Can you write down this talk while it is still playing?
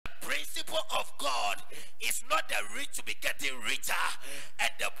It's not the rich to be getting richer and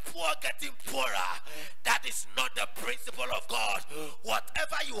the poor getting poorer. That is not the principle of God.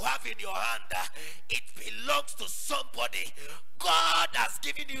 Whatever you have in your hand, it belongs to somebody. God has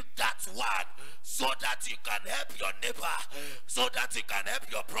given you that one so that you can help your neighbor, so that you can help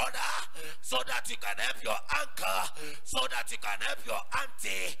your brother, so that you can help your uncle, so that you can help your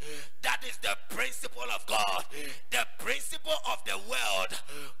auntie. That is the principle of God. The principle of the world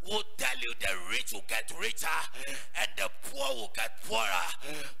will tell you the rich will get richer and the poor will get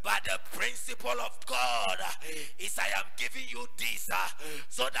poorer. But the principle of God is, I am giving you this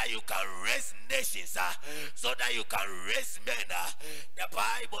so that you can raise nations, so that you can raise men. The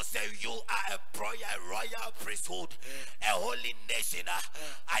Bible says you are a royal priesthood, a holy nation.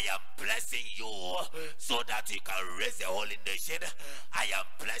 I am blessing you so that you can raise a holy nation. I am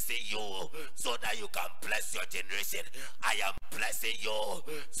blessing you so that you can bless your generation. I am blessing you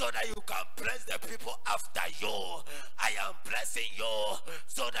so that you can bless the people after you. I am blessing you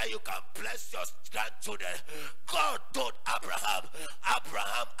so that you can bless your grandchildren. God told Abraham,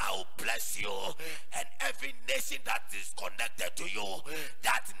 I will bless you, and every nation that is connected to you,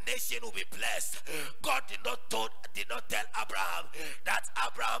 that nation will be blessed. God did not tell Abraham that,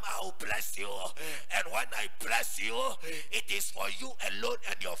 Abraham, I will bless you, and when I bless you, it is for you alone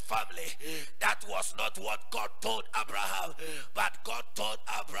and your family. That was not what God told Abraham, but God told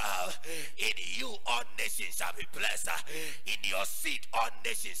Abraham, in you all nations shall be blessed, in your seed all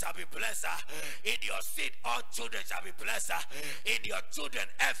nations shall be blessed, in your seed all children shall be blessed, in your children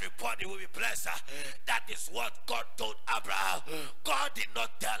everybody will be blessed. That is what God told Abraham. God did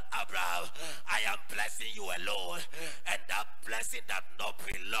not tell Abraham, I am blessing you alone, and that blessing that not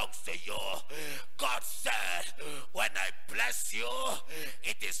belongs to you. God said, when I bless you,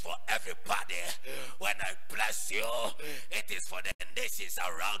 it is for everybody. When I bless you, it is for the nations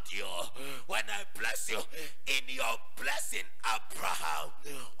around you. When I bless you, in your blessing, Abraham,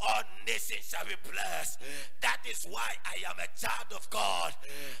 all nations shall be blessed. That is why I am a child of God,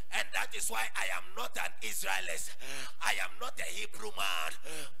 and that is why I am not an Israelite. I am not a Hebrew man,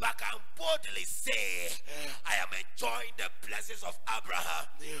 but I can boldly say I am enjoying the blessings of Abraham.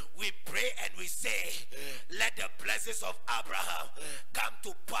 We pray and we say, let the blessings of Abraham come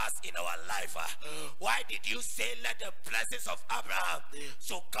to pass in our life. Why did you say let the blessings of Abraham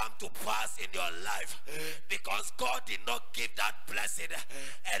should come to pass in your life? Because God did not give that blessing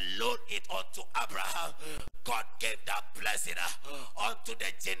and load it unto Abraham. God gave that blessing unto the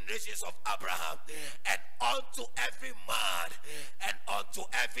generations of Abraham, and unto every man and unto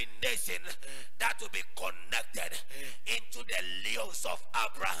every nation that will be connected into the lions of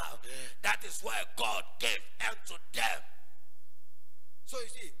Abraham. That is why God gave unto them. So you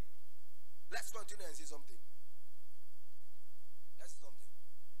see, let's continue and see something. Let's see something.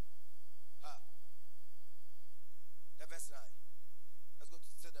 The verse 9. Let's go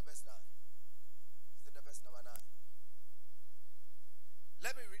to the verse 9. The verse number 9.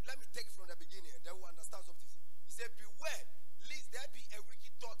 Let me take it from the beginning, then we'll understand something. He said, beware, lest there be a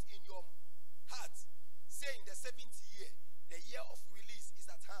wicked thought in your heart, saying the 70th year, the year of release is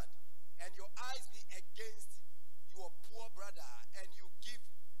at hand, and your eyes be against your poor brother, and you give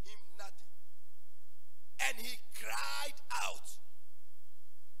him nothing. And he cried out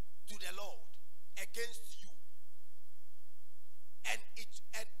to the Lord against you, and it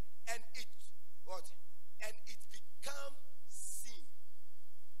become sin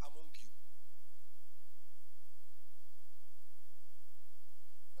among you.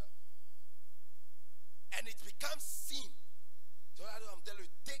 And it becomes sin. So I'm telling you,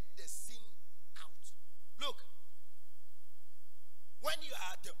 take the sin out. Look, when you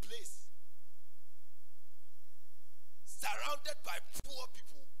are at a place surrounded by poor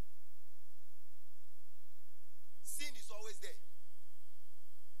people, sin is always there.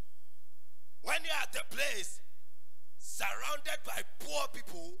 When you are at a place surrounded by poor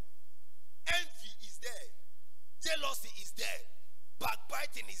people, envy is there, jealousy is there,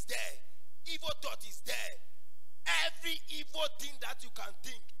 backbiting is there, evil thought is there. Every evil thing that you can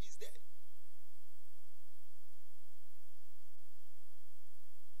think is there.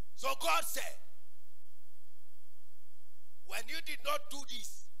 So God said, when you did not do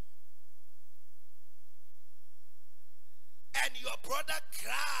this, and your brother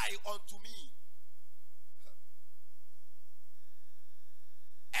cry unto me,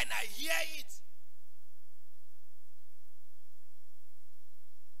 and I hear it,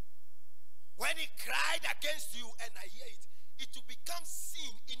 when he cried against you and I hear it, it will become sin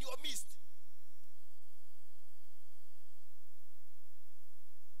in your midst.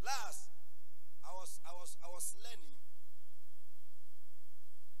 Last, I was learning,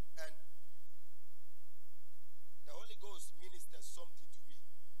 and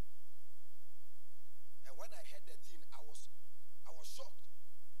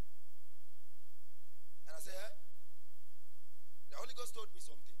Ghost told me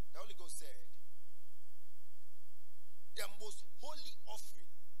something. The Holy Ghost said, the most holy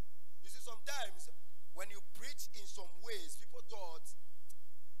offering. You see, sometimes when you preach in some ways, people thought,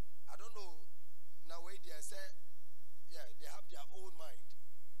 I don't know, now way they say, yeah, they have their own mind.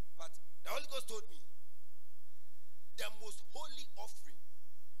 But the Holy Ghost told me, the most holy offering,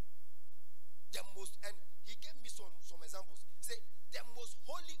 and he gave me some examples. Say, the most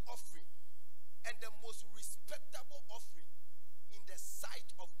holy offering and the most respectable offering in the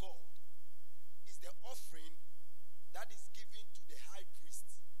sight of God is the offering that is given to the high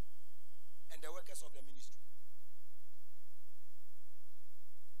priest and the workers of the ministry.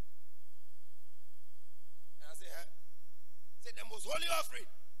 And I say, say the most holy offering.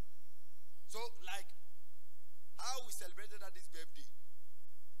 So, like how we celebrated at this birthday,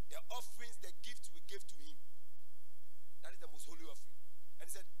 the offerings, the gifts we gave to him, that is the most holy offering. And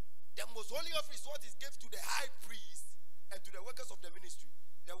he said, the most holy offering is what is given to the high priest and to the workers of the ministry.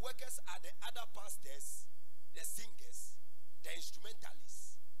 The workers are the other pastors, the singers, the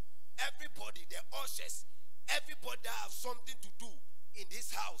instrumentalists, everybody, the ushers, everybody that have something to do in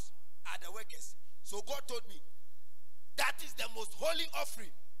this house are the workers. So God told me, that is the most holy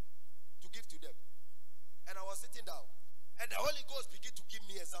offering to give to them. And I was sitting down, and the Holy Ghost began to give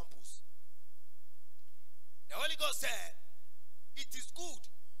me examples. The Holy Ghost said, it is good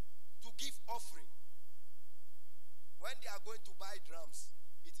to give offering. When they are going to buy drums,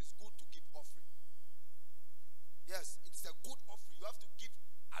 it is good to give offering. Yes, it is a good offering. You have to give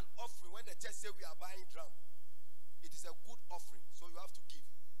an offering. When the church say we are buying drum, it is a good offering, so you have to give.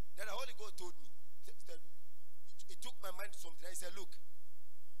 Then the Holy Ghost told me, it took my mind to something. I said, look,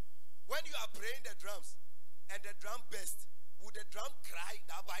 when you are praying the drums and the drum burst, would the drum cry?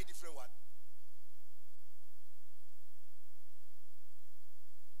 That buy different one.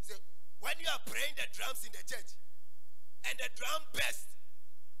 So when you are praying the drums in the church and the drum burst,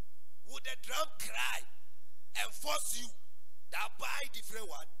 would the drum cry and force you that buy different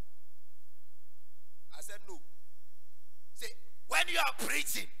one? I said no. Say, when you are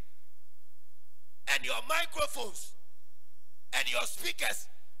preaching and your microphones and your speakers,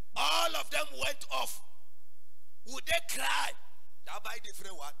 all of them went off, would they cry that buy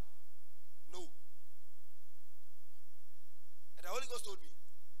different one? No. And the Holy Ghost told me,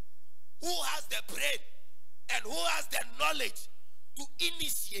 who has the brain and who has the knowledge to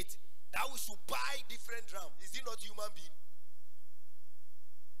initiate that we should buy different drum? Is it not human being?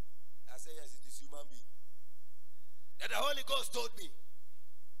 I say yes, it is human being. Then the Holy Ghost told me,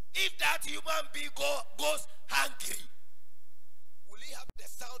 if that human being goes hungry, will he have the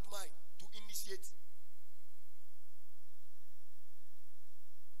sound mind to initiate?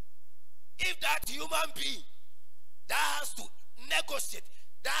 If that human being that has to negotiate,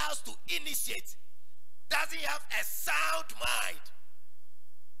 that has to initiate, doesn't have a sound mind,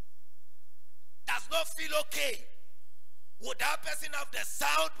 does not feel okay, would that person have the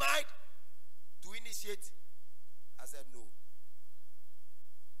sound mind to initiate? I said no.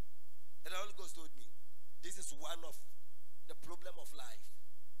 And the Holy Ghost told me, this is one of the problem of life.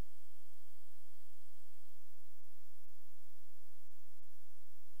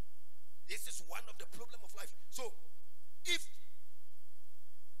 This is one of the problem of life. So, if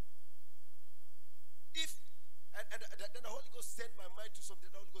then the Holy Ghost sent my mind to something.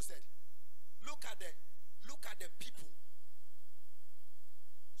 The Holy Ghost said, look at the people.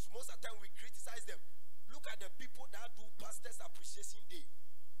 So most of the time we criticize them. Look at the people that do pastors appreciation day,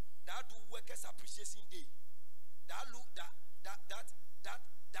 that do workers appreciation day, that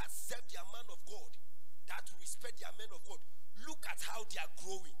serve their man of God, that respect their men of God. Look at how they are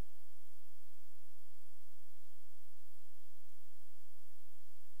growing.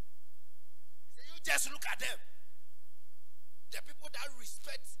 You just look at them. The people that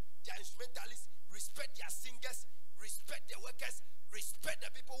respect their instrumentalists, respect their singers, respect their workers, respect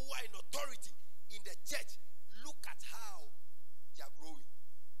the people who are in authority in the church. Look at how they are growing.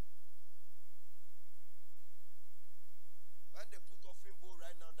 When they put offering bowl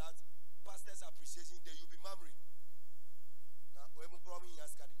right now, that pastors appreciation day, you'll be murmuring. When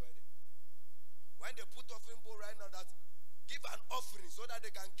they put offering bowl right now, that give an offering so that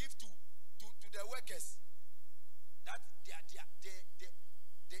they can give to their workers, that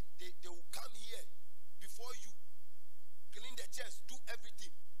they will come here before you, clean the chairs, do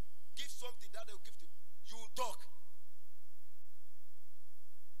everything, give something that they will give to you. You will talk.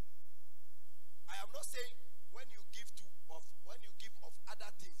 I am not saying when you give of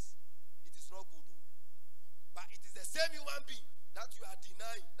other things, it is not good. But it is the same human being that you are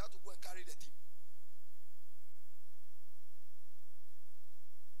denying that will go and carry the thing.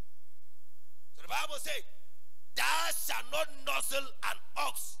 So the Bible says, Thou shalt not nuzzle an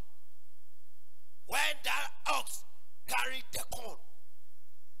ox when that ox carried the corn.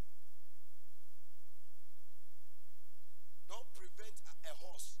 Don't prevent a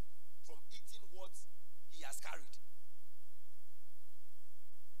horse from eating what he has carried.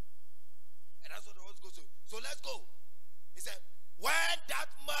 And that's what the horse goes to. So let's go. He said, when that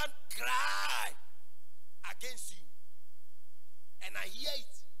man cry against you, and I hear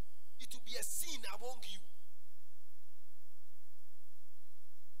it, it will be a sin among you.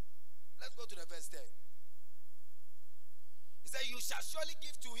 Let's go to the verse 10. He said, you shall surely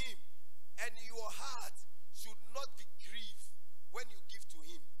give to him, and your heart should not be grieved when you give to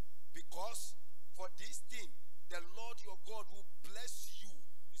him, because for this thing the Lord your God will bless you.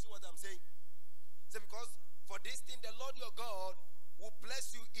 You see what I'm saying? Say, because for this thing the Lord your God will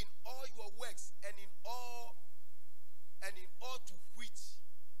bless you in all your works and in all to which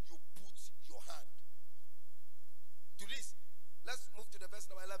you put your hand. To this, let's move to the verse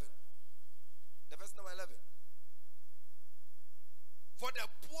number 11. The verse number 11. For the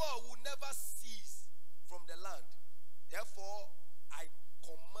poor will never cease from the land. Therefore, I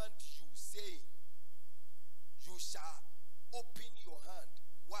command you, saying, you shall open your hand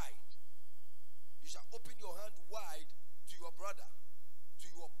wide. You shall open your hand wide to your brother, to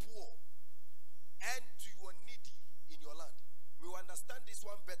your poor, and to your needy in your land. We will understand this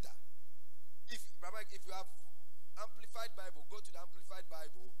one better. If you have Amplified Bible, go to the Amplified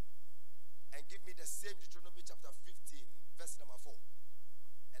Bible and give me the same Deuteronomy chapter 15, verse number 4.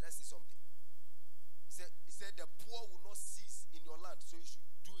 And let's see something. He said the poor will not cease in your land, so you should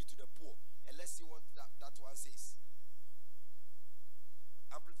do it to the poor. And let's see what that one says.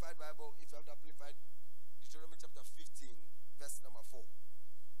 Amplified Bible, if you have the Amplified, Deuteronomy chapter 15, verse number 4.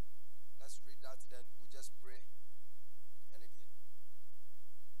 Let's read that, then we'll just pray and leave here.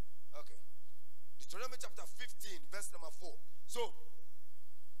 Okay. Deuteronomy chapter 15, verse number 4. So,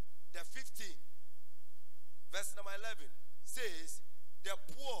 the 15, verse number 11 says, the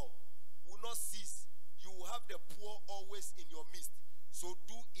poor will not cease. You will have the poor always in your midst. So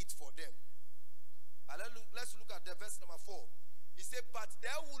do it for them. And let's look at the verse number 4. He said, but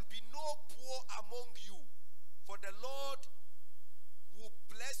there will be no poor among you, for the Lord will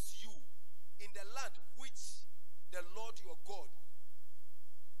bless you in the land which the Lord your God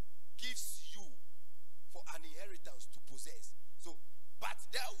gives you for an inheritance to possess. So, but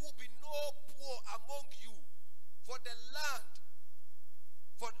there will be no poor among you, for the land,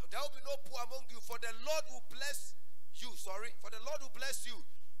 there will be no poor among you, for the Lord will bless you, for the Lord will bless you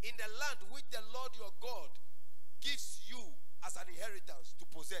in the land which the Lord your God gives you as an inheritance to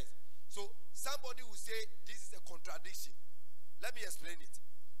possess. So, somebody will say, this is a contradiction. Let me explain it.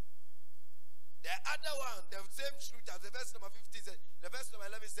 The other one, the same scripture, the verse number 15 said, the verse number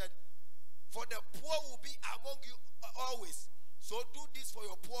 11 said, for the poor will be among you always. So do this for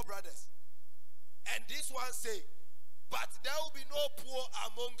your poor brothers. And this one say, but there will be no poor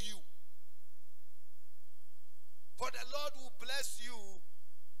among you. For the Lord will bless you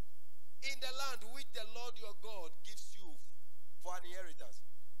in the land which the Lord your God gives you for an inheritance.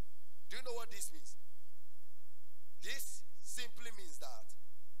 Do you know what this means? This simply means that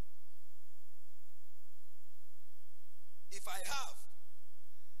if I have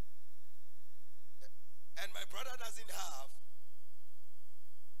and my brother doesn't have,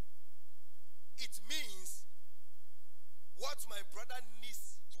 it means what my brother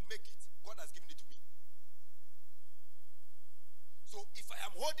needs to make it, God has given it to me. So if I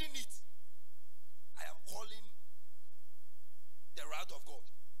am holding it, I am calling the wrath of God.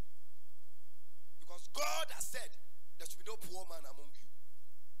 Because God has said there should be no poor man among you.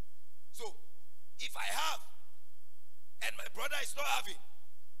 So if I have and my brother is not having,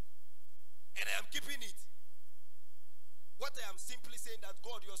 and I am keeping it, what I am simply saying that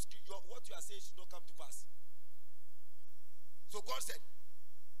God, what you are saying should not come to pass. So God said,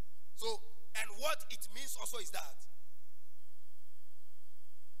 so, and what it means also is that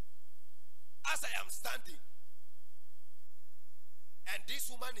as I am standing and this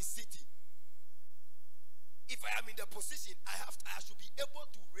woman is sitting, if I am in the position, I should be able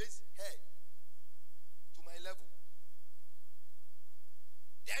to raise her to my level.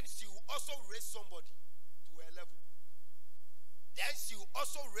 Then she will also raise somebody to her level. Then she will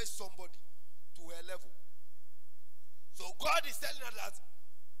also raise somebody to her level. So God is telling her that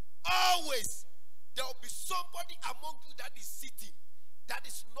always there will be somebody among you that is sitting that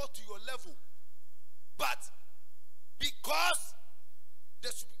is not to your level. But because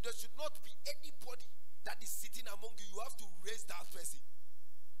there should not be anybody that is sitting among you, you have to raise that person.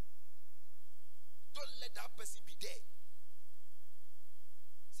 Don't let that person be there.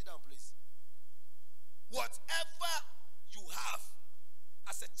 Sit down, please. whatever you have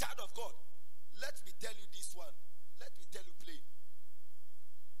as a child of God, let me tell you this one. Let me tell you plain.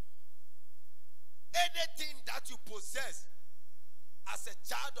 Anything that you possess as a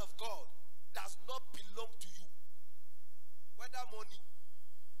child of God does not belong to you. Whether money,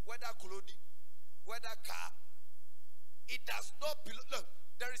 whether clothing, whether car, it does not belong. Look,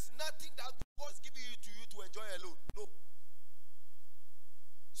 there is nothing that God is giving you to enjoy alone. No.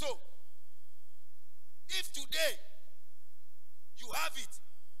 So, if today you have it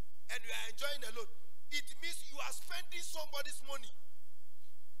and you are enjoying alone, it means you are spending somebody's money.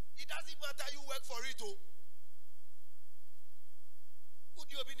 It doesn't matter you work for it. Oh. Who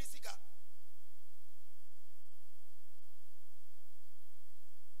do you be nisika?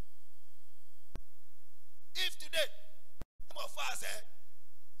 If today, some of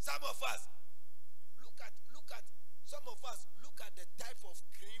us, look at some of us, look at the type of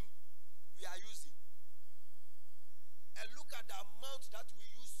cream we are using. And look at the amount that we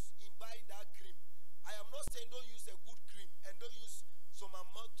use in buying that cream. I am not saying don't use a good cream and don't use some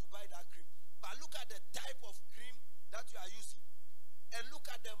amount to buy that cream. But look at the type of cream that you are using. And look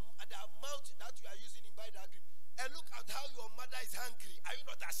at the amount that you are using in buying that cream. And look at how your mother is hungry. Are you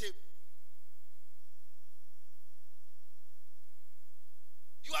not ashamed?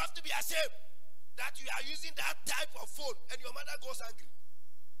 You have to be ashamed that you are using that type of phone and your mother goes angry.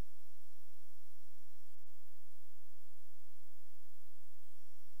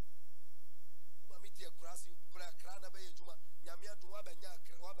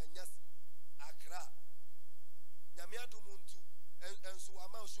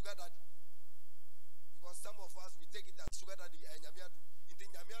 Sugar daddy. Because some of us we take it as sugar daddy and nyamiadu. Inte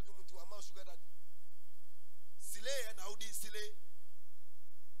nyamiadu muntu amount sugar daddy. Sile and audi sile.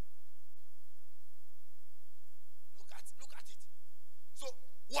 Look at it. So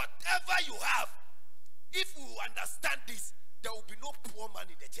whatever you have, if you understand this, there will be no poor man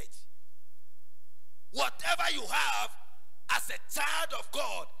in the church. Whatever you have as a child of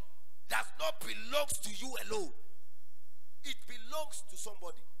God does not belong to you alone. It belongs to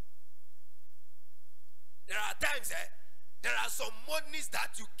somebody. There are times there are some monies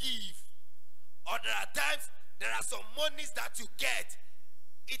that you give, or there are times there are some monies that you get.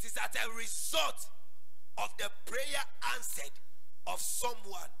 It is as a result of the prayer answered of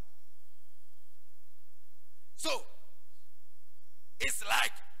someone. So it's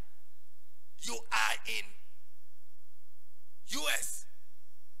like you are in US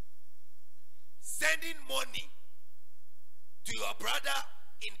sending money to your brother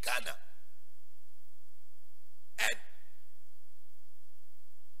in Ghana, and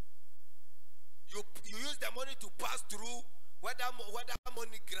you use the money to pass through whether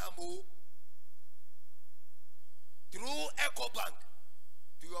MoneyGram or through EcoBank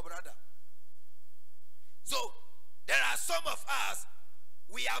to your brother. So there are some of us,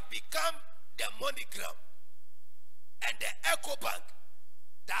 we have become the MoneyGram and the EcoBank,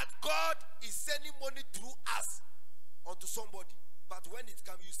 that God is sending money through us onto somebody, but when it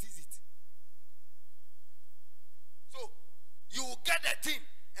comes, you seize it. So you will get the thing,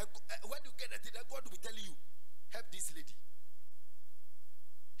 and when you get the thing, then God will be telling you, help this lady.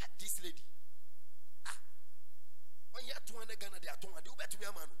 Help this lady. When you are 200 Ghana, they are 200. You bet me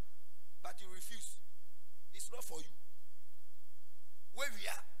a man, but you refuse. It's not for you. Where we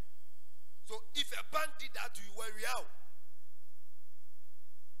are. So if a bank did that to you, where we are.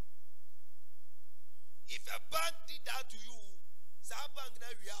 If a bank did that to you, say bank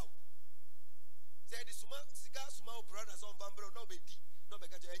na we out. Say the suma siga suma brothers on Bambro no be di no be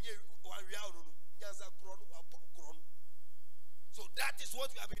kaje enye wan we out no nyanza krono krono. So that is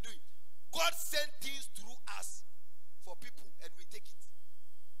what we have been doing. God sent things through us for people and we take it.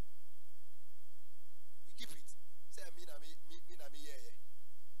 We keep it. Say me na me yeah.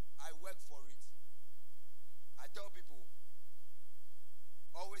 I work for it. I tell people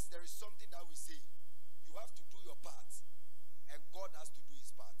always there is something that we say. You have to do your part, and God has to do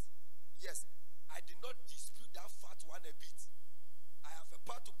his part. Yes, I did not dispute that fact one a bit. I have a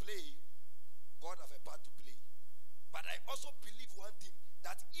part to play, God has a part to play. But I also believe one thing,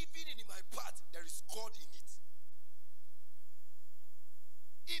 that even in my part, there is God in it.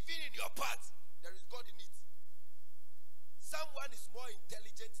 Even in your part, there is God in it. Someone is more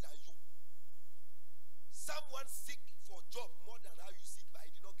intelligent than you. Someone seek for job more than how you seek, but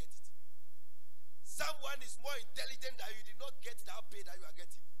he did not get it. Someone is more intelligent than you, did not get that pay that you are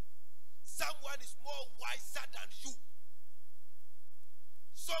getting. Someone is more wiser than you.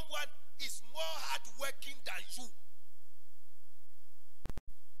 Someone is more hardworking than you.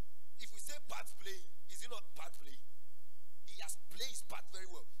 If we say part playing, is it not part playing? He has played his part very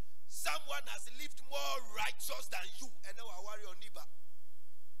well. Someone has lived more righteous than you, and now I worry on neighbor.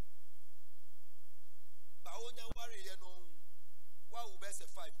 But when you worry, you know, why will be 5?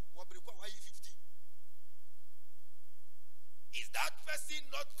 What will why 50? Is that person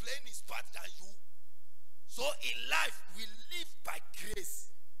not playing his part than you? So in life, we live by grace.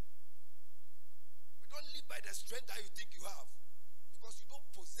 We don't live by the strength that you think you have, because you don't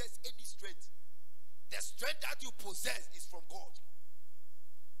possess any strength. The strength that you possess is from God.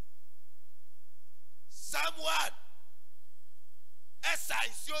 Someone,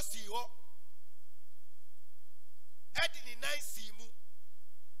 Edini night simu,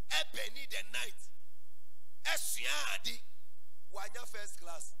 Ebeni the night, Eshiadi, Wanya first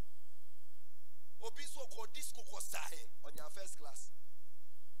class. Obiso ko disco ko sahe on your first class.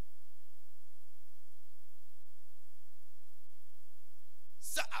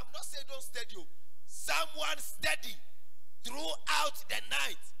 So I'm not saying don't steady you. Someone steady throughout the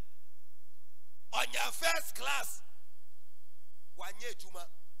night on your first class. Wanye Juma.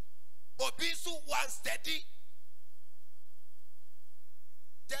 Obisu one steady.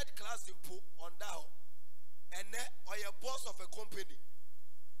 Third class impo on down. And then or your boss of a company.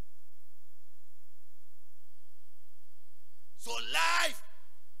 So life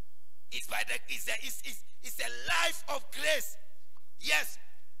is by the is a life of grace. Yes,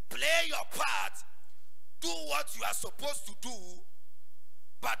 play your part, do what you are supposed to do,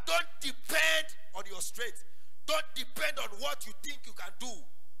 but don't depend on your strength. Don't depend on what you think you can do.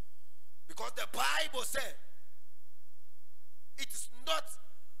 Because the Bible says it is not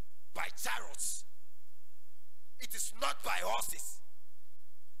by chariots, it is not by horses,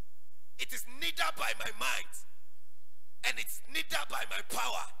 it is neither by my mind, and it's neither by my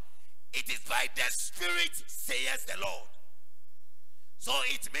power. It is by the Spirit, says the Lord. So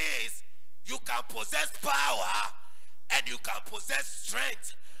it means you can possess power and you can possess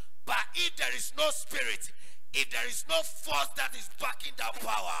strength. But if there is no spirit, if there is no force that is backing that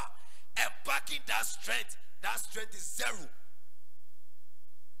power and backing that strength is zero.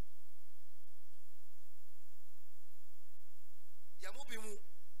 Yamubimu,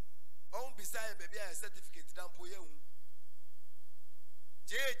 on beside baby a certificate down for you.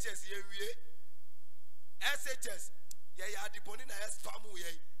 JHS ye SHS ye the bonina has famu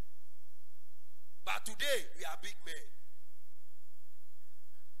ye. But today we are big men.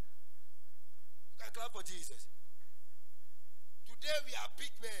 You can clap for Jesus. Today we are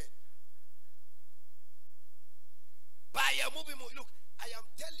big men. By a movie, look, I am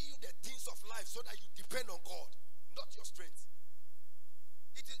telling you the things of life so that you depend on God, not your strength.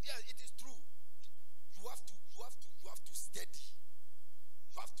 It is true. You have to steady.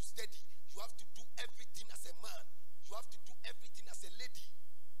 You have to steady. You have to do everything as a man. You have to do everything as a lady.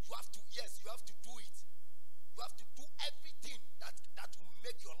 You have to do it. You have to do everything that will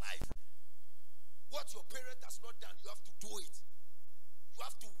make your life. What your parent has not done, you have to do it. You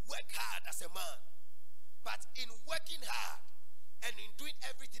have to work hard as a man. But in working hard and in doing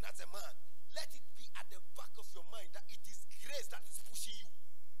everything as a man, let it be at the back of your mind that it is grace that is pushing you.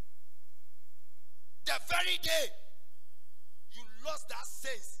 The very day you lost that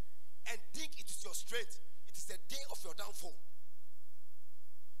sense and think it is your strength, it is the day of your downfall.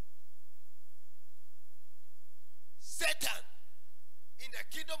 Satan, in the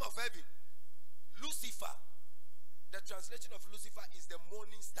kingdom of heaven, Lucifer, the translation of Lucifer is the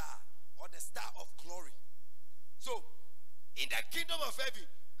morning star or the star of glory. So, in the kingdom of heaven,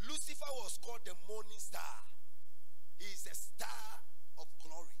 Lucifer was called the morning star. He is a star of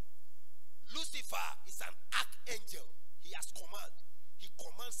glory. Lucifer is an archangel. He has command. He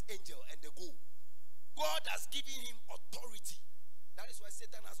commands angel and they go. God has given him authority. That is why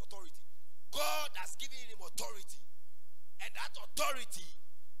Satan has authority. God has given him authority. And that authority,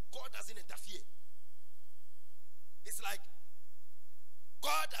 God doesn't interfere. It's like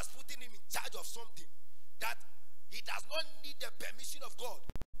God has put him in charge of something that he does not need the permission of God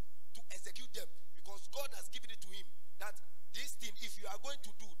to execute them, because God has given it to him that this thing, if you are going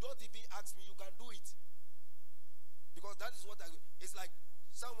to do, don't even ask me, you can do it. Because that is what it's like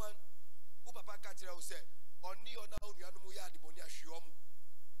someone who papa catcher will say, Oni ona unuanumu ya adiboni ashiomu.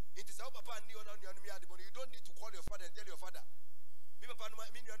 It is how papa ni ona unuanumu ya adiboni. You don't need to call your father and tell your father. Mi papa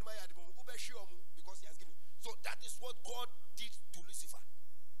mi unuanumu ya adiboni ube shiomu, because he has given. So that is what God did to Lucifer.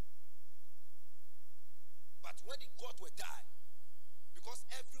 But when he got to die, because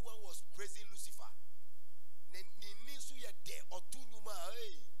everyone was praising Lucifer,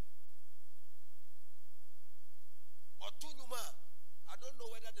 I don't know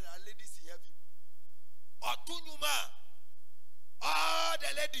whether there are ladies in heaven. All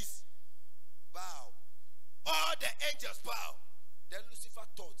the ladies bow. All the angels bow. Then Lucifer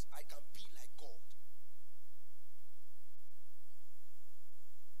thought, I can be like God.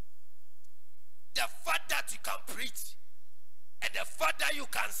 The fact that you can preach and the fact that you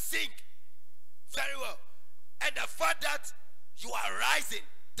can sing very well and the fact that you are rising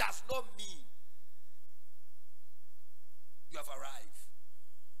does not mean you have arrived.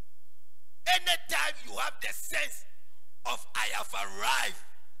 Anytime you have the sense of I have arrived,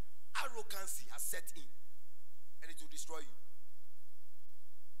 arrogancy has set in and it will destroy you.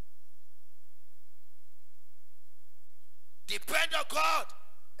 Depend on God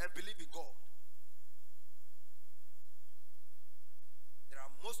and believe in God. There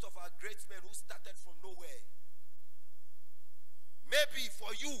are most of our great men who started from nowhere. Maybe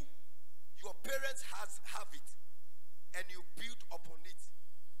for you, your parents have it and you build upon it.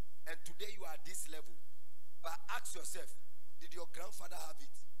 And today you are at this level. But ask yourself, did your grandfather have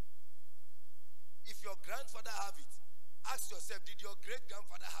it? If your grandfather have it, ask yourself, did your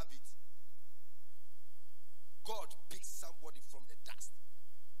great-grandfather have it? God picks somebody from the dust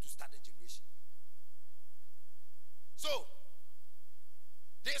to start a generation. So,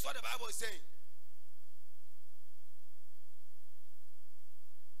 this is what the Bible is saying.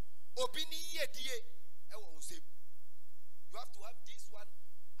 You have to have this one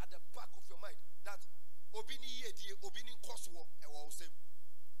at the back of your mind. That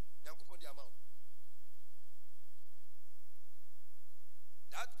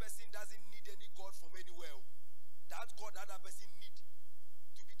that person doesn't need any God from anywhere. That God that person need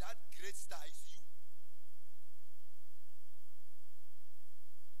to be that great star is you.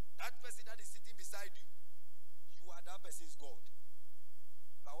 That person that is sitting beside you, you are that person's God.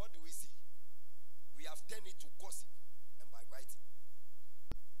 But what do we see? We have turned it to gossip and backbiting.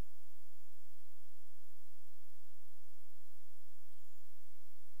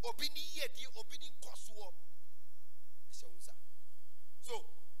 So,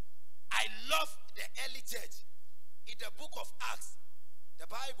 I love the early church. In the book of Acts, the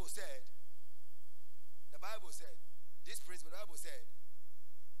Bible said, this principle, the Bible said,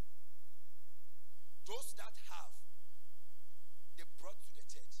 those that have, they brought to the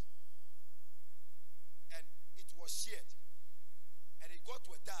church. And it was shared. And it got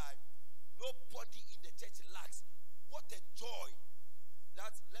to a time, nobody in the church lacks. What a joy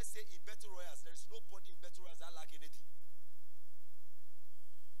that, let's say in Battle Royals, there is nobody in Battle Royals that lack anything.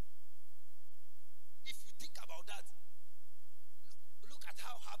 If you think about that, look at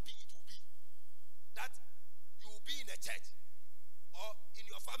how happy it will be that you will be in a church or in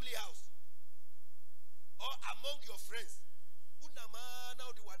your family house or among your friends.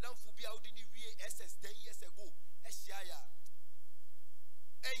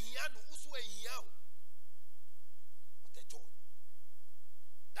 What a joy.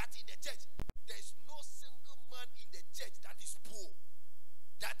 That in the church, there is no single man in the church that is poor.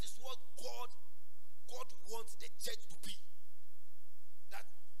 That is what God wants the church to be. That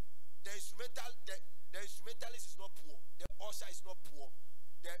the instrumentalist is not poor. The usher is not poor.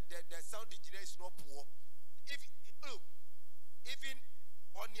 The sound engineer is not poor. Even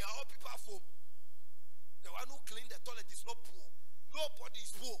on your people phone, the one who clean the toilet is not poor. Nobody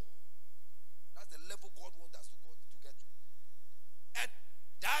is poor. That's the level God wants us to get to. And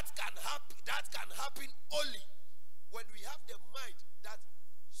that can happen only when we have the mind that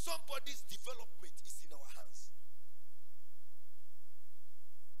somebody's development is in our hands.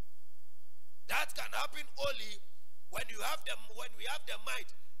 That can happen only when we have the mind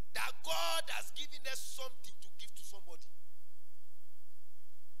that God has given us something to give to somebody.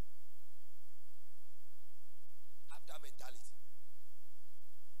 Have that mentality.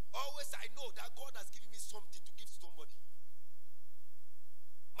 Always I know that God has given me something to give to somebody.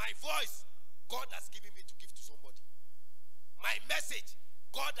 My voice, God has given me to give to somebody. My message,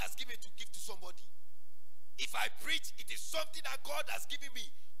 God has given me to give to somebody. If I preach, it is something that God has given me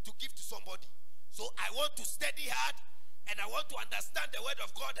to give to somebody. So I want to study hard, and I want to understand the word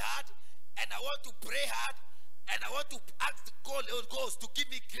of God hard, and I want to pray hard, and I want to ask the Holy Ghost to give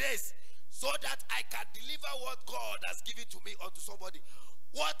me grace so that I can deliver what God has given to me unto somebody.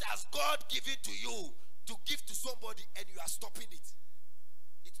 What has God given to you to give to somebody and you are stopping it?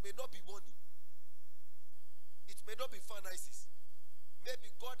 It may not be money. It may not be finances.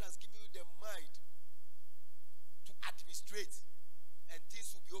 Maybe God has given you the mind to administrate and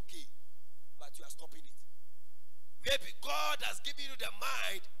things will be okay, but you are stopping it. Maybe God has given you the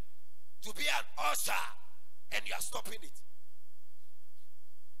mind to be an usher and you are stopping it.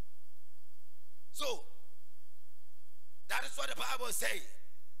 So, that is what the Bible is saying.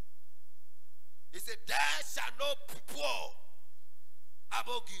 It said, there shall no poor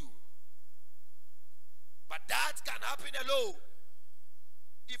among you. But that can happen alone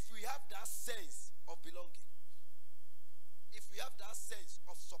If we have that sense of belonging, if we have that sense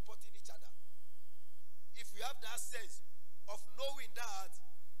of supporting each other, if we have that sense of knowing that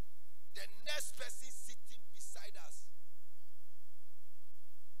the next person sitting beside us,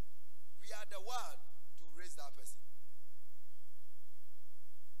 we are the one to raise that person.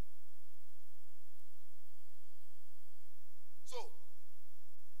 So,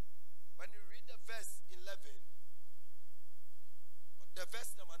 when you read the verse 11, the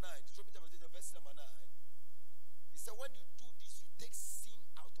verse number 9, the verse number 9, it said, when you do this, you take sin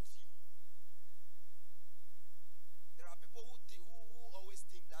out of you. There are people who always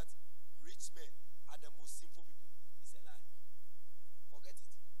think that rich men are the most sinful people. It's a lie. Forget it.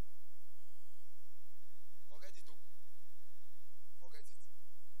 Forget it. Forget it.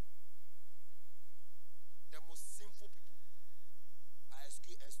 The most sinful people are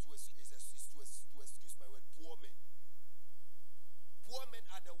to excuse my word, poor men. Poor men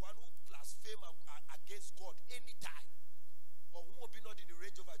are the one who blaspheme against God anytime. Or who will be not in the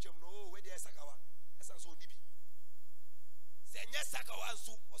range of a gem. No, where they are Sakawa. That's so nibi. Say yes Sakawa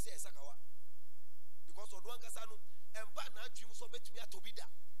so or say Sakawa. Because of one Casano and Bana dream so bet me at Tobida.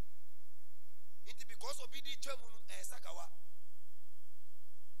 It because of Bidi German and Sakawa.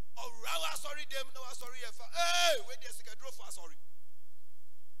 Or Rawa sorry them, no sorry. Hey, where they are draw for sorry.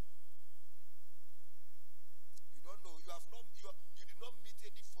 You don't know, you did not meet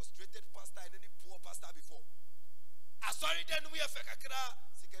any frustrated pastor and any poor pastor before. I sorry then we have a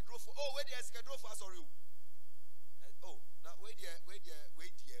for oh where there is a for sorry. Oh now where there when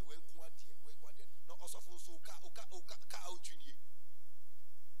no also for so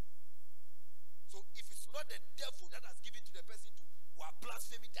so if it's not the devil that has given to the person to who are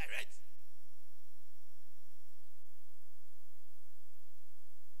blaspheming direct.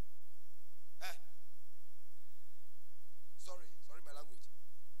 Sorry my language.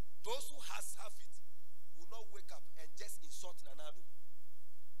 Those who have it will not wake up and just insult Nanado.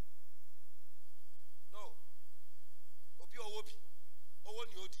 No. Obi Owobi.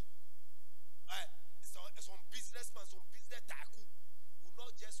 Owoniodi. Some businessman, some business taku will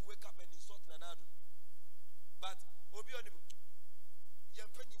not just wake up and insult Nanado. But Obi Onibu.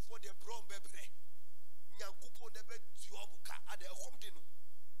 Yempeni for the brown bebre. Nyankupo nebe diobuka ade ekomdenu.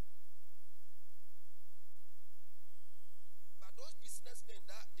 Those businessmen,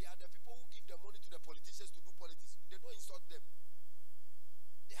 that they are the people who give the money to the politicians to do politics. They don't insult them.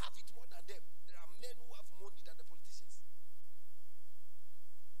 They have it more than them. There are men who have money than the politicians.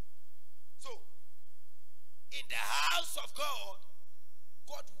 So, in the house of God,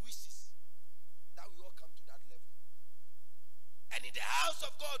 God wishes that we all come to that level. And in the house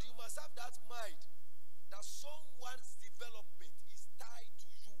of God, you must have that mind that someone's development is tied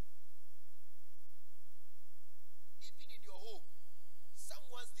to you. Even in your home,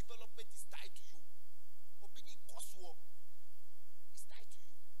 someone's development is tied to you. Opening Koswo is tied to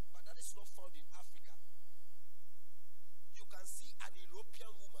you. But that is not found in Africa. You can see an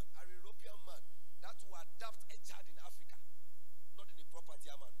European woman, an European man that will adopt a child in Africa, not in the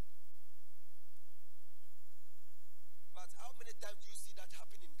property man. But how many times do you see that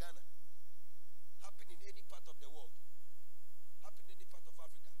happen in Ghana? Happen in any part of the world? Happen in any part of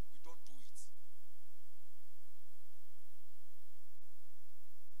Africa? We don't do it.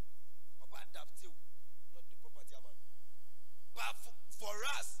 Not the property man. But for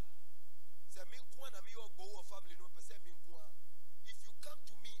us, if you come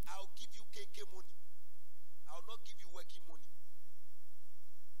to me, I'll give you KK money. I'll not give you working money.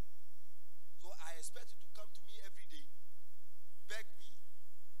 So I expect you to come to me every day, beg me,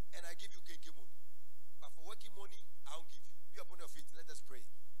 and I give you KK money. But for working money, I won't give you. Be upon your feet, let us pray.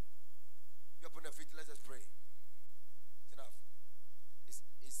 Be upon your feet, let us pray. It's enough.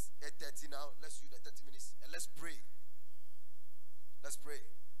 It's 8:30 now. Let's use the 30 minutes and let's pray. Let's pray.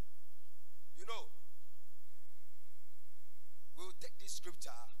 You know, we'll take this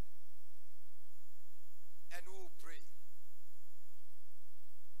scripture and we'll pray.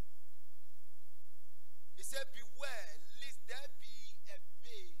 He said, beware, lest there be a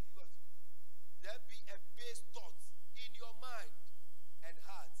base thought in your mind and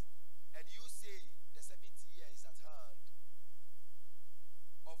heart, and you say the 70th year is at hand.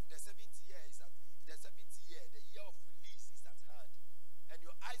 Of the 70th year the year of release is at hand, and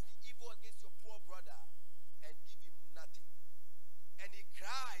your eyes be evil against your poor brother and give him nothing, and he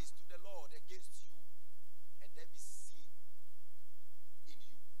cries to the Lord against you, and there be sin in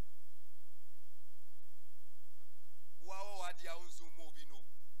you.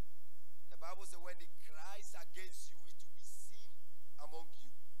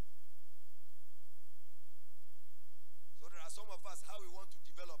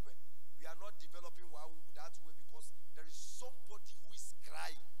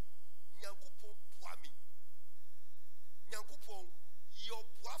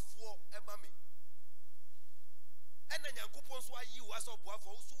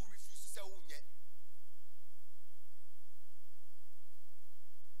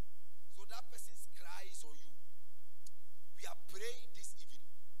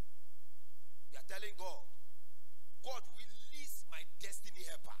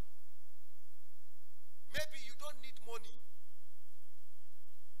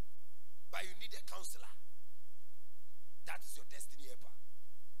 but you need a counselor. That is your destiny helper.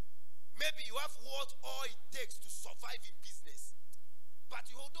 Maybe you have what all it takes to survive in business, but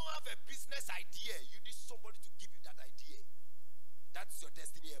you don't have a business idea. You need somebody to give you that idea. That's your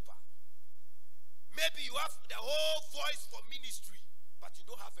destiny helper. Maybe you have the whole voice for ministry, but you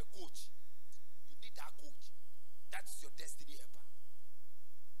don't have a coach. You need that coach. That's your destiny helper.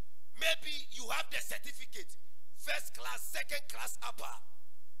 Maybe you have the certificate, first class, second class upper,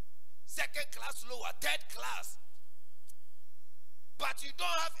 second class lower, third class, but you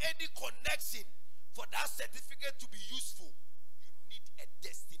don't have any connection for that certificate to be useful. You need a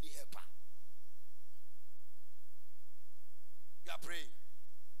destiny helper. You are praying.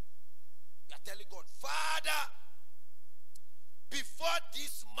 You are telling God, Father, before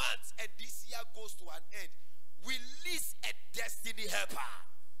this month and this year goes to an end, release a destiny helper.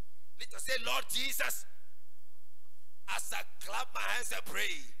 Let us say, Lord Jesus, as I clap my hands and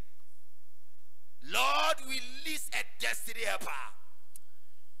pray, Lord, release a destiny helper.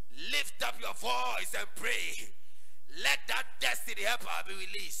 Lift up your voice and pray. Let that destiny helper be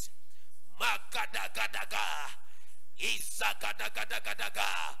released. Magadagadaga,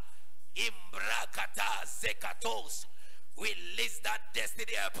 Isagadagadaga, Imbrakata Zekatos. Release that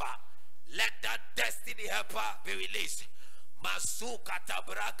destiny helper. Let that destiny helper be released. Masukata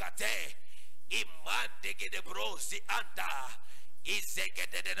brakate. Imandegede bro si anda.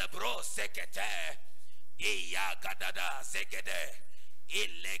 Izegede bro sekete. Iyagadada zegede.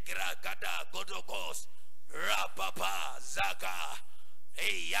 Ilegra gada godogos. Rapapa zaga.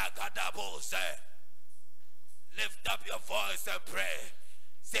 Iyagada bose. Lift up your voice and pray.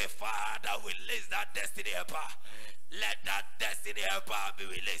 Say, Father, release that destiny helper. Let that destiny helper be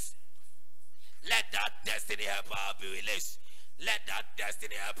released. Let that destiny helper be released. Let that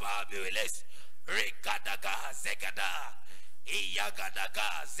destiny helper be released. Rikadaga zegada.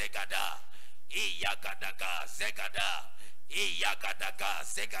 Iyagadaga zegada. Iyagadaga zegada. Iyagadaga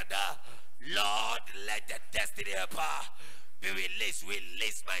zegada. Lord, let the destiny helper be released.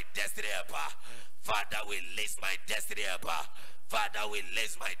 Release my destiny helper. Father, release my destiny helper. Father,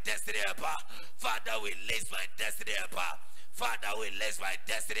 release my destiny helper. Father, release my destiny helper. Father, release my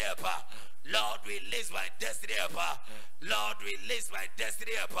destiny helper. Lord, release my destiny helper. Lord, release my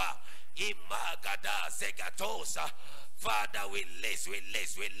destiny helper. Imagada zegatosa. Father, release,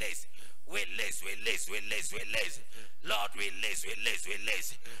 release, release. Release, release, release, release. Lord, release, release,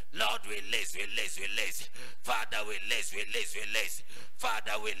 release. Lord, release, release, release. Father, release, release, release.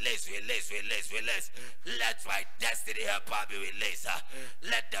 Father, release, release, release, release. Let my destiny helper be released.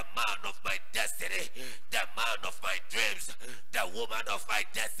 Let the man of my destiny, the man of my dreams, the woman of my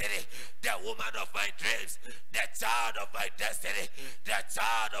destiny, the woman of my dreams, the child of my destiny, the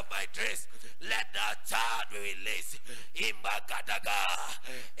child of my dreams, let that child be released. Imbagadaga,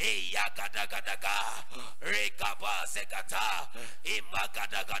 Iyagadaga, Rekaba Sekata,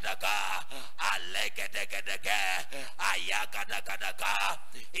 Imbagadaga, Alegadaga, Ayagadaga,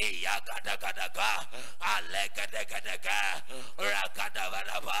 Iyagadaga, Alegadaga,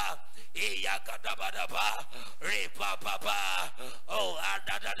 Rakadabadaba, Iyagadagadaba, Repapa, oh,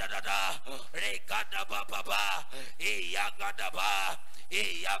 Adadadada, Rekadababa, Iyagadaba,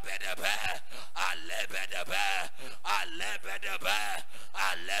 Iyabedebe, Alebedebe, Alebedebe,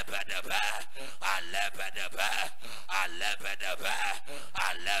 Alebedebe, Alebedebe, Alebedebe,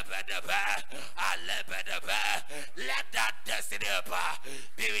 Alebedebe, Alebedebe. Let that destiny helper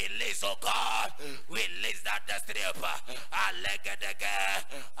be released, oh God. Release that destiny helper. Alegedege,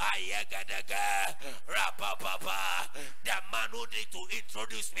 Ayegedege, Rapapapa. The man who need to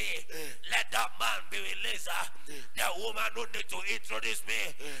introduce me, let that man be released. The woman who need to introduce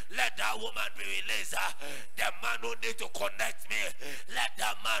me, let that woman be released. The man who need to connect me, let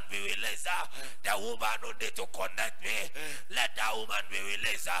that man be released. The woman who need to connect me, let that woman be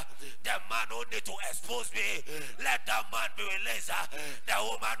released. The man who need to expose me, let that man be released. The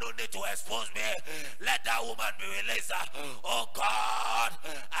woman who need to expose me, let that woman be released. Oh God,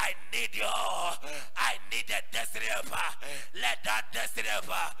 I need you. I need a destiny helper. Let that destiny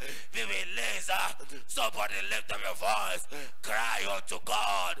helper be released. Somebody lift up your voice, cry unto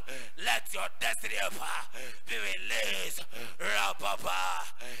God. Let your destiny helper be released. Rapapa,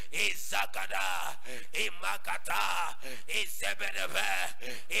 Isakada, Imakata, Isebedebe,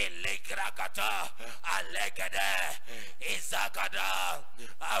 Ilikrakata, Alegade, Isakada,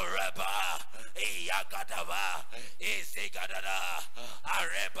 Areba, Iyakadaba, Isikadada,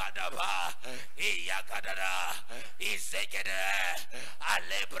 Arebadaba, Iyakadada, Isekede,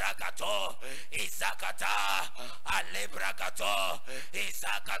 Alebrakato, Isakata, Alebrakato,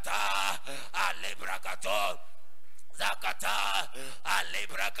 Isakata, Alebrakato. Zakata,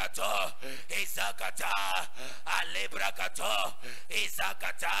 Alebrakato, Izakata, Alebrakato,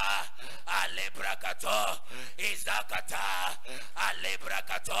 Izakata, Alebrakato, Izakata,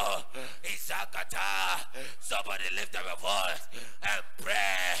 Alebrakato, Izakata. Somebody lift up your voice and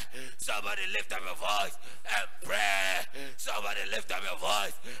pray. Somebody lift up your voice and pray. Somebody lift up your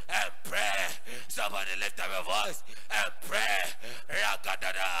voice and pray. Somebody lift up your voice and pray.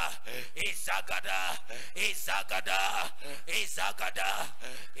 Rakadada, Izakada, Izakada. Izagada,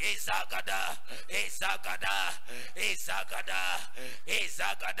 Izagada, Izagada, Izagada,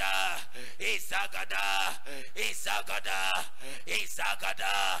 Izagada, Izagada, Izagada,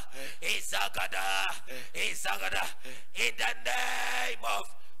 Izagada, Izagada, Izagada. In the name of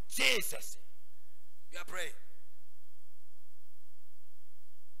Jesus, we are praying.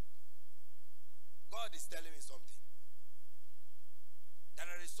 God is telling me something. That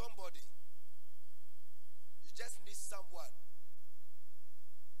there is somebody. You just need someone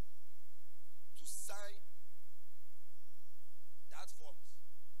to sign that forms,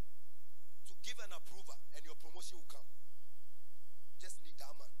 to give an approval, and your promotion will come. Just need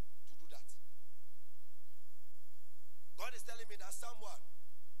that man to do that. God is telling me that someone,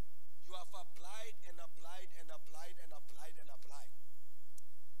 you have applied and applied and applied and applied and applied.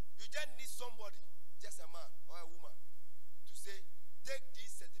 You just need somebody, just a man or a woman, to say, take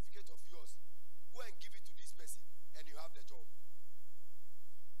this certificate of yours, go and give it to this person, and you have the job.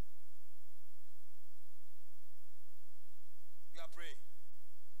 We are praying.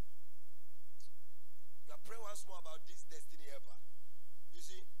 We are praying once more about this destiny helper. You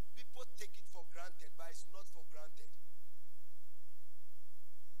see, people take it for granted, but it's not for granted.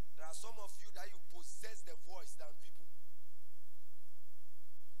 There are some of you that you possess the voice than people.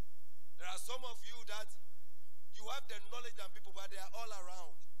 There are some of you that you have the knowledge than people, but they are all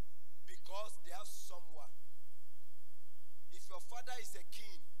around because they have someone. If your father is a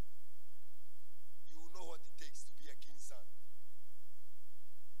king, you will know what it takes to be a king's son.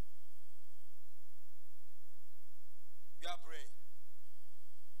 We are praying.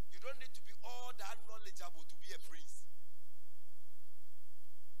 You don't need to be all that knowledgeable to be a prince.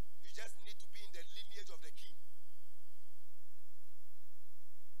 You just need to be in the lineage of the king.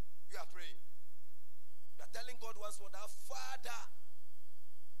 We are praying. We are telling God once more that Father,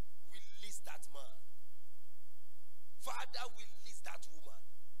 release that man. Father, release that woman.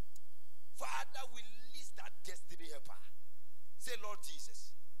 Father, release that destiny helper. Say, Lord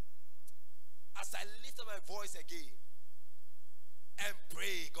Jesus, as I lift up my voice again and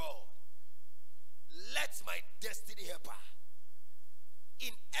pray, God, let my destiny helper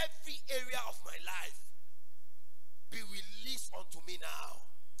in every area of my life be released unto me now.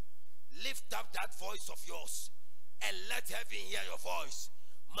 Lift up that voice of yours and let heaven hear your voice.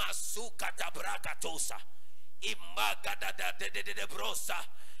 Masukata brakatosa, imagadada de brosa,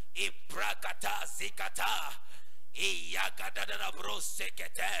 ibrakata zikata, iyagadada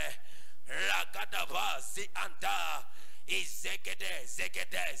brosekete, ragadaba zianta, izegede,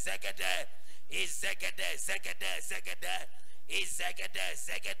 zegede, zegede, izegede, zegede, zegede, izegede,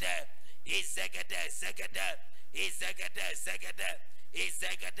 zegede, izegede, zegede, izegede, zegede.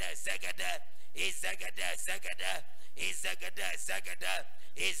 Izagada, Zagada, Izagada, Zagada, Izagada, Zagada,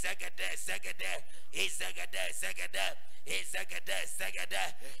 Izagada, Zagada, Izagada, Zagada, Izagada, Zagada,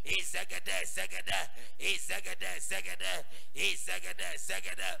 Izagada, Zagada, Izagada, Zagada, Izagada,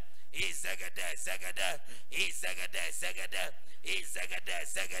 Zagada, Izagada, Zagada, Izagada, Zagada, Izagada,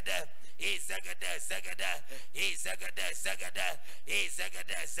 Zagada, Izagada, Zagada, Izagada, Zagada,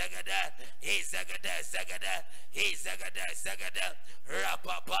 Izagada, Zagada, Izagada, Zagada, Izagada, Zagada,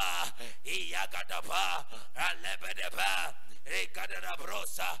 Rapapa, Iyagadapa, Alebedeba,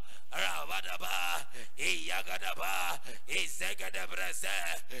 Ikadabrosa, Ravadaba, Iyagadaba, Izagada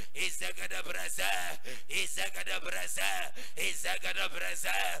Brasa, Izagada Brasa, Izagada Brasa, Izagada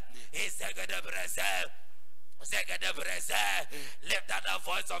Brasa, Izagada Brasa. Lift up the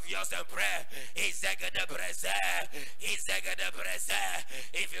voice of yours and pray.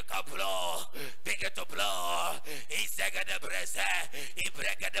 If you can blow, begin to blow.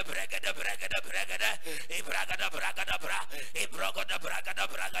 Pray,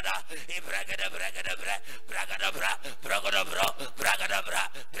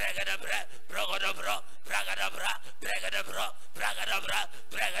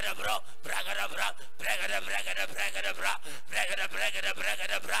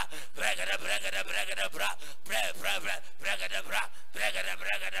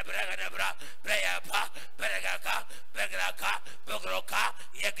 Brogroka,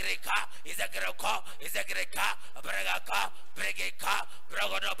 Yegreka, is a Greco, is a Greca, Bregaka, Bregeka,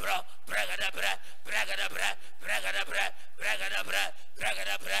 Brogodobro, Bregadabra, Bregadabra, Bregadabra, Bregadabra,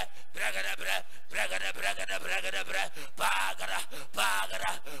 Bregadabra, Bregadabra, Bregadabra, Bregadabra, Bagara,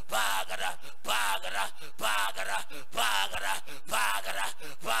 Bagara, Bagara, Bagara, Bagara, Bagara, Bagara, Bagara,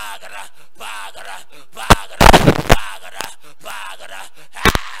 Bagara, Bagara, Bagara, Bagara,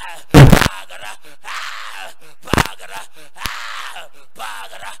 Bagara, Bagara, Bagara, Bagara, Bagara,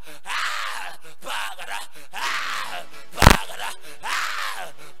 Bagara,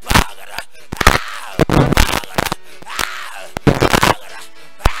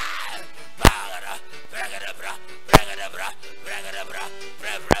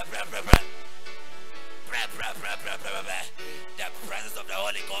 the presence of the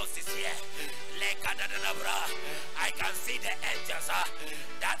Holy Ghost is here. I can see the angels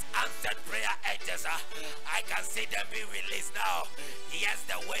that answered prayer angels. I can see them being released now. Yes,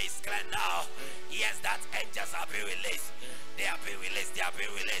 the way is clear now. Yes, that angels are being released. They are being released. They are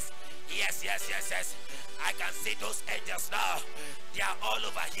being released. Yes, yes, yes, yes. I can see those angels now. They are all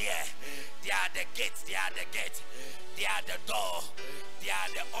over here. They are the gates. They are the gate. They are the door. They are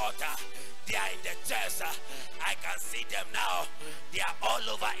the altar. They are in the church. I can see them now. They are all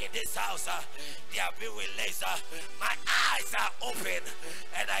over in this house. They are being released. My eyes are open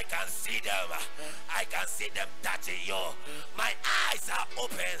and I can see them. I can see them touching you. My eyes are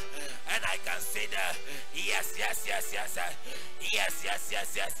open and I can see them. Yes, yes, yes, yes. Yes, yes,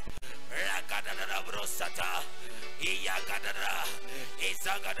 yes, yes.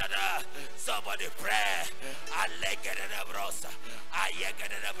 Somebody pray.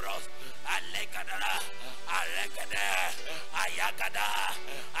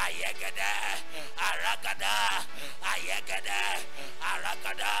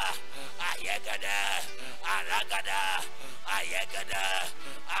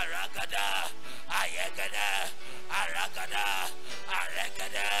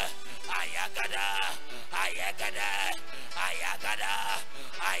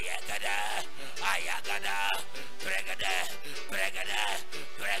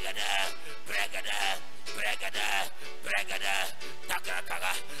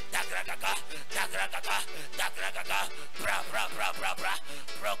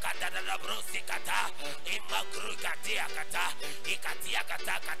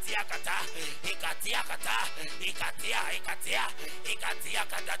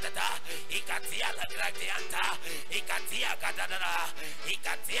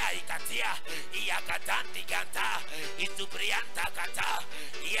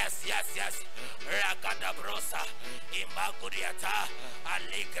 Yes, yes, yes. Rakadabrosa, Imaguriata,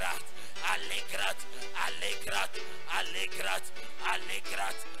 Allegrat, Allegrat, Allegrat, Allegrat,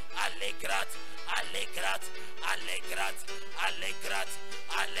 Allegrat, Allegrat, Allegrat, Allegrat, Allegrat, Allegrat,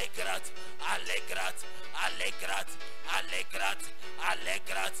 Allegrat, Allegrat, Allegrat,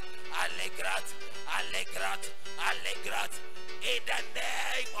 Allegrat, Allegrat, Allegrat, Allegrat, in the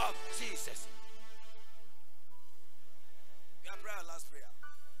name of Jesus. We are prayer, last prayer.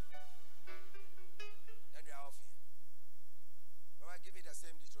 Then we are off here. Remember, give me the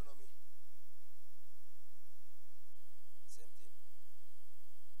same Deuteronomy. Same thing.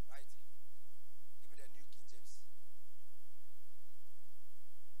 Right? Give me the New King James.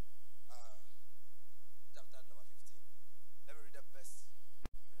 Chapter number 15. Let me read the verse.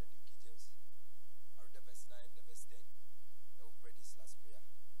 Give me the New King James. I read the verse 9, the verse 10. Then we'll pray this last prayer.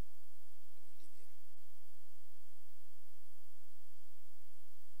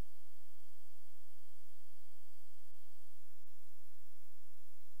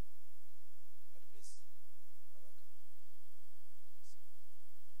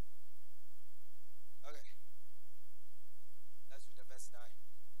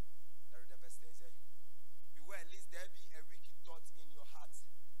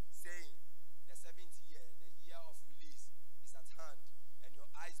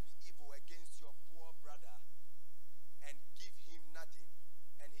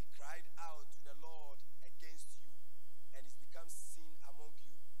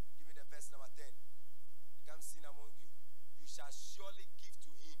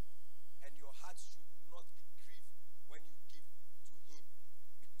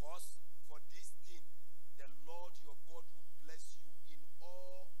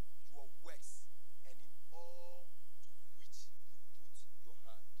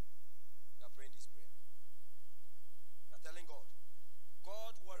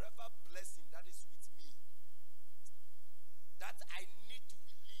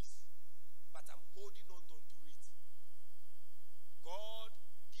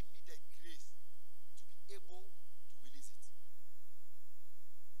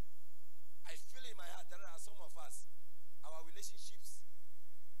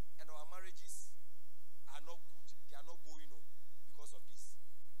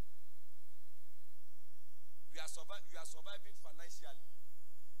 surviving financially,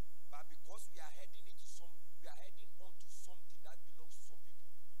 but because we are heading onto something that belongs to some people.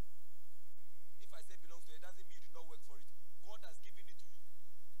 If I say belongs to you, it doesn't mean you did not work for it. God has given it to you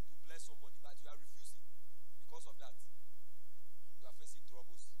to bless somebody, but you are refusing. Because of that, you are facing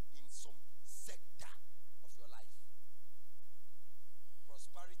troubles in some sector of your life.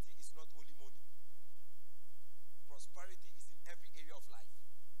 Prosperity is not only money. Prosperity is in every area of life.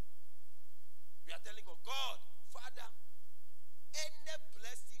 We are telling God, Father, any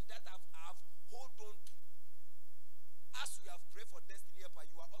blessing that I've hold on to, as we have prayed for destiny helper,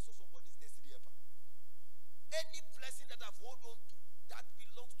 you are also somebody's destiny helper. Any blessing that I've hold on to that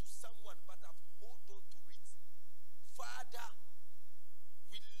belongs to someone, but I've hold on to it, Father,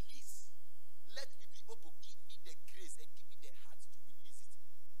 release. Let me be open. Give me the grace and give me the heart to release it.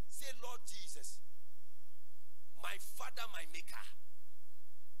 Say, Lord Jesus, my Father, my Maker,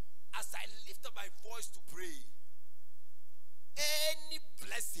 as I lift up my voice to pray, any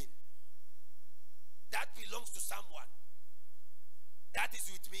blessing that belongs to someone that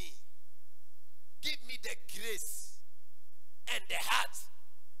is with me, give me the grace and the heart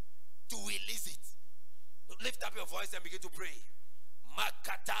to release it. Lift up your voice and begin to pray.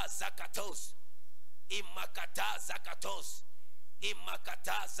 Makata zakatos, imakata zakatos,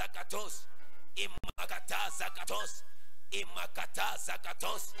 imakata zakatos, imakata zakatos, imakata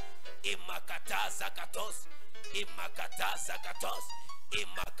zakatos, imakata zakatos, imakata zakatos,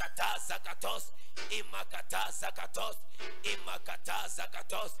 imakata zakatos, imakata zakatos, imakata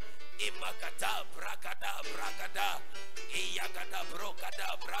zakatos, imakata brakada brakada, iyagada brokada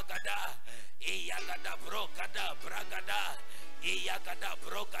brakada, iyagada brokada brakada, iyagada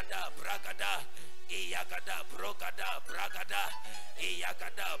brokada brakada, iyagada brokada brakada,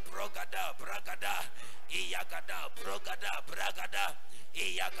 iyagada brokada brakada, iyagada brokada brakada,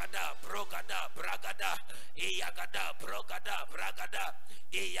 iyagada brokada brakada, iyagada brokada brakada,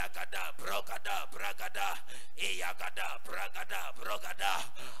 iyagada brokada brakada, iyagada brokada brakada,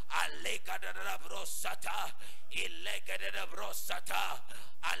 alegada brosata, ilegada brosata,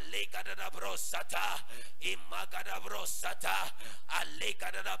 alegada brosata, imagada brosata,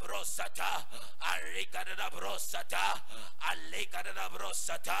 alegada brosata, alegada brosata, alegada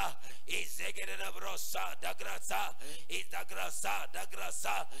brosata, izegada brosa da grasa, idagrasa da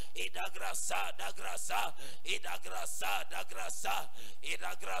grasa, idagrasa da grasa, idagrasa da grasa,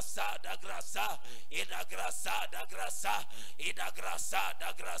 idagrasa da grasa, idagrasa da grasa, idagrasa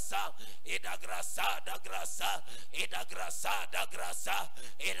da grasa, idagrasa da grasa, idagrasa da grasa,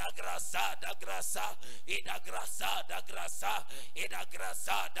 idagrasa da grasa, idagrasa da grasa,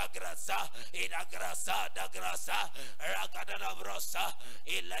 idagrasa da grasa, idagrasa da grasa, ragada da brosa,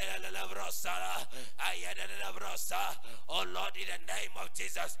 ilayala la brosa, ayada la brosa. Oh Lord, in the name of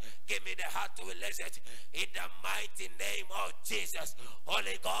Jesus, give me the heart to release it. In the mighty name of Jesus,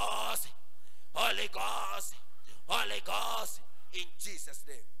 Holy Ghost, Holy Ghost, Holy Ghost, in Jesus'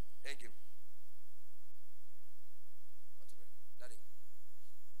 name. Thank you.